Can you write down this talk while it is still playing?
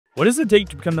What does it take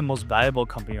to become the most valuable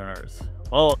company on earth?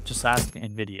 Well, just ask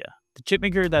Nvidia. The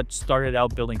chipmaker that started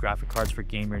out building graphic cards for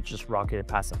gamers just rocketed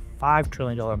past a $5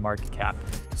 trillion market cap,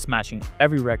 smashing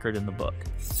every record in the book.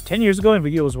 10 years ago,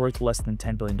 Nvidia was worth less than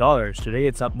 $10 billion. Today,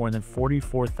 it's up more than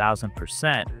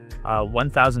 44,000%. A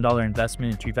 $1,000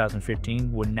 investment in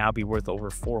 2015 would now be worth over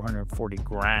 440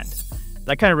 grand.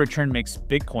 That kind of return makes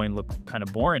Bitcoin look kind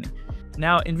of boring.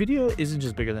 Now, Nvidia isn't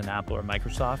just bigger than Apple or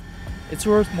Microsoft. It's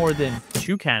worth more than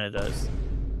two Canadas,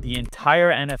 the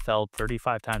entire NFL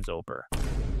 35 times over,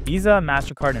 Visa,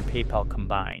 MasterCard, and PayPal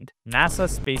combined, NASA,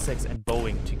 SpaceX, and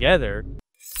Boeing together,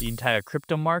 the entire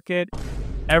crypto market,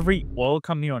 every oil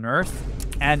company on Earth,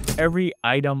 and every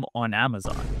item on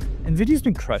Amazon. Nvidia's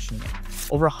been crushing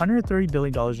it. Over $130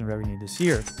 billion in revenue this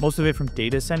year, most of it from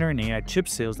data center and AI chip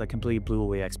sales that completely blew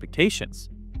away expectations.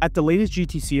 At the latest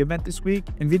GTC event this week,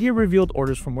 Nvidia revealed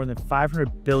orders for more than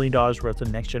 $500 billion worth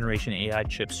of next-generation AI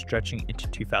chips stretching into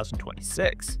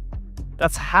 2026.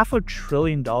 That's $500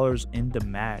 billion in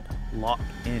demand, locked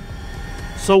in.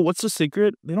 So what's the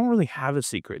secret? They don't really have a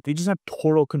secret. They just have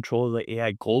total control of the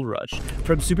AI gold rush.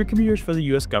 From supercomputers for the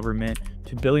US government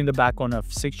to building the backbone of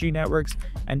 6G networks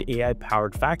and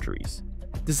AI-powered factories.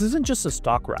 This isn't just a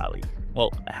stock rally. Well,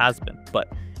 it has been,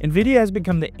 but Nvidia has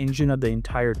become the engine of the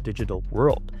entire digital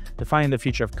world, defining the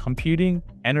future of computing,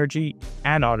 energy,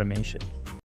 and automation.